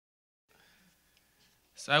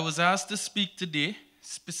So I was asked to speak today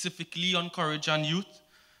specifically on courage and youth.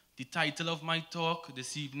 The title of my talk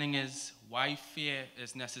this evening is Why Fear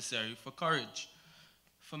is Necessary for Courage.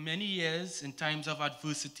 For many years, in times of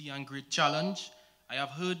adversity and great challenge, I have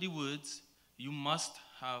heard the words, you must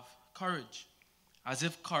have courage, as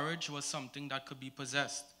if courage was something that could be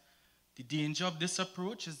possessed. The danger of this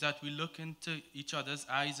approach is that we look into each other's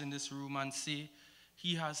eyes in this room and say,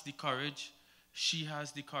 he has the courage, she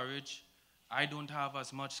has the courage, I don't have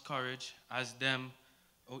as much courage as them,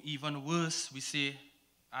 or even worse, we say,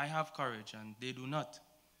 I have courage and they do not.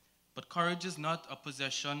 But courage is not a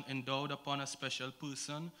possession endowed upon a special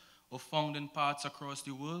person or found in parts across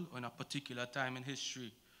the world or in a particular time in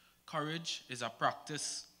history. Courage is a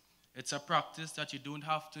practice. It's a practice that you don't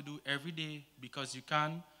have to do every day because you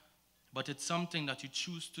can, but it's something that you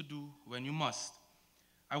choose to do when you must.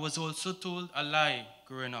 I was also told a lie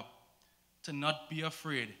growing up to not be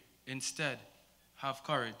afraid. Instead, have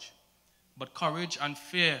courage. But courage and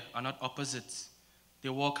fear are not opposites. They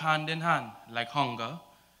walk hand in hand like hunger.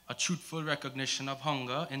 A truthful recognition of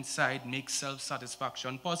hunger inside makes self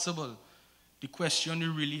satisfaction possible. The question we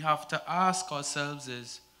really have to ask ourselves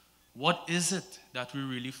is what is it that we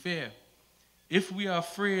really fear? If we are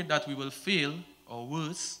afraid that we will fail, or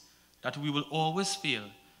worse, that we will always fail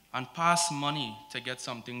and pass money to get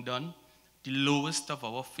something done, the lowest of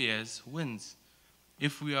our fears wins.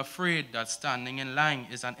 If we are afraid that standing in line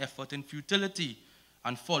is an effort in futility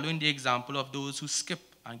and following the example of those who skip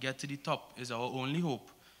and get to the top is our only hope,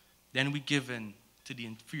 then we give in to the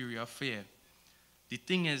inferior fear. The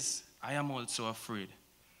thing is, I am also afraid.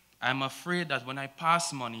 I am afraid that when I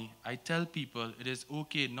pass money, I tell people it is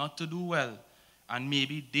okay not to do well, and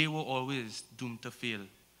maybe they were always doomed to fail.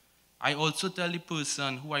 I also tell the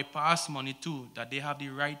person who I pass money to that they have the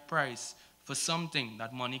right price for something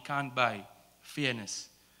that money can't buy, fairness.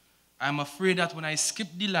 I'm afraid that when I skip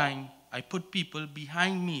the line, I put people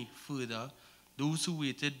behind me further, those who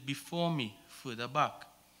waited before me further back.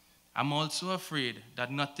 I'm also afraid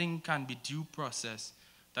that nothing can be due process,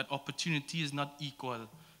 that opportunity is not equal,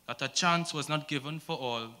 that a chance was not given for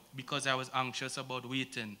all because I was anxious about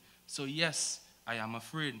waiting. So yes, I am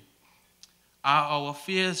afraid. Are our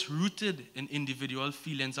fears rooted in individual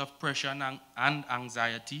feelings of pressure and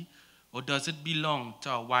anxiety, or does it belong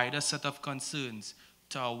to a wider set of concerns,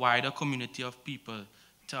 to a wider community of people,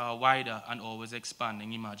 to a wider and always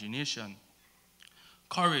expanding imagination?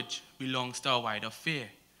 Courage belongs to a wider fear,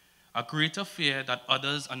 a greater fear that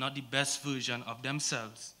others are not the best version of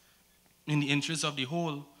themselves. In the interest of the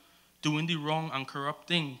whole, doing the wrong and corrupt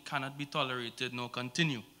thing cannot be tolerated nor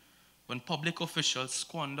continue. When public officials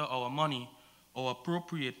squander our money or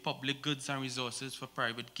appropriate public goods and resources for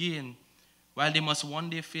private gain, while they must one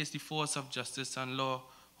day face the force of justice and law,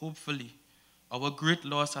 hopefully, our great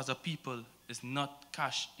loss as a people is not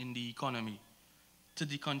cash in the economy. To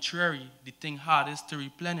the contrary, the thing hardest to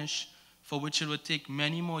replenish, for which it will take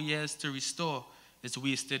many more years to restore, is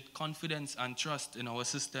wasted confidence and trust in our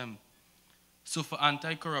system. So for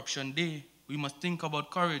Anti-Corruption Day, we must think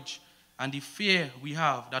about courage and the fear we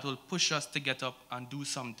have that will push us to get up and do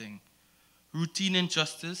something. Routine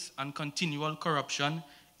injustice and continual corruption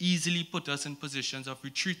easily put us in positions of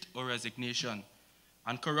retreat or resignation.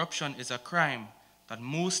 And corruption is a crime that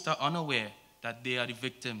most are unaware that they are the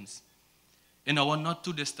victims. In our not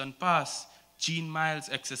too distant past, Jean Miles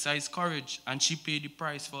exercised courage and she paid the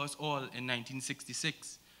price for us all in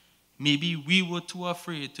 1966. Maybe we were too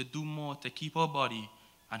afraid to do more to keep our body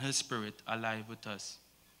and her spirit alive with us.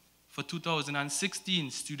 For 2016,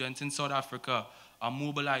 students in South Africa are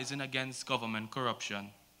mobilizing against government corruption.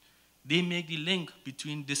 They make the link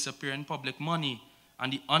between disappearing public money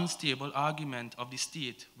and the unstable argument of the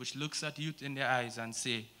state, which looks at youth in their eyes and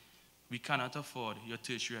say, we cannot afford your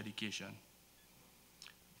tertiary education.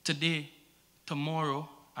 Today, tomorrow,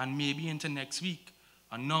 and maybe into next week,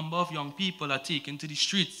 a number of young people are taken to the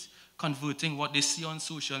streets, converting what they see on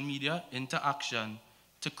social media into action,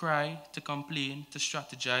 to cry, to complain, to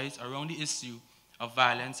strategize around the issue of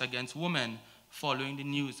violence against women following the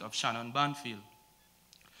news of Shannon Banfield.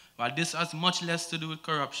 While this has much less to do with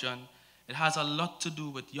corruption, it has a lot to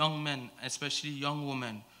do with young men, especially young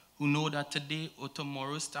women, who know that today or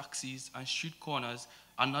tomorrow's taxis and street corners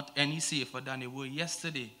are not any safer than they were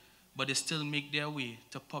yesterday, but they still make their way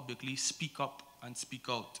to publicly speak up and speak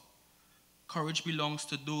out. Courage belongs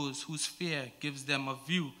to those whose fear gives them a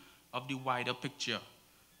view of the wider picture.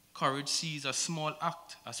 Courage sees a small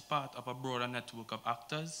act as part of a broader network of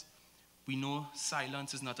actors. We know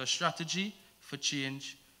silence is not a strategy for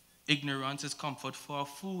change. Ignorance is comfort for a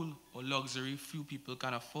fool or luxury few people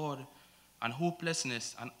can afford, and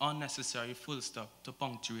hopelessness an unnecessary full stop to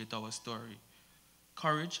punctuate our story.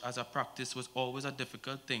 Courage as a practice was always a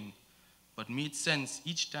difficult thing, but made sense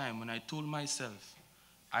each time when I told myself,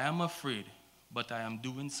 I am afraid, but I am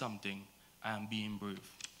doing something. I am being brave.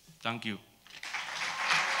 Thank you.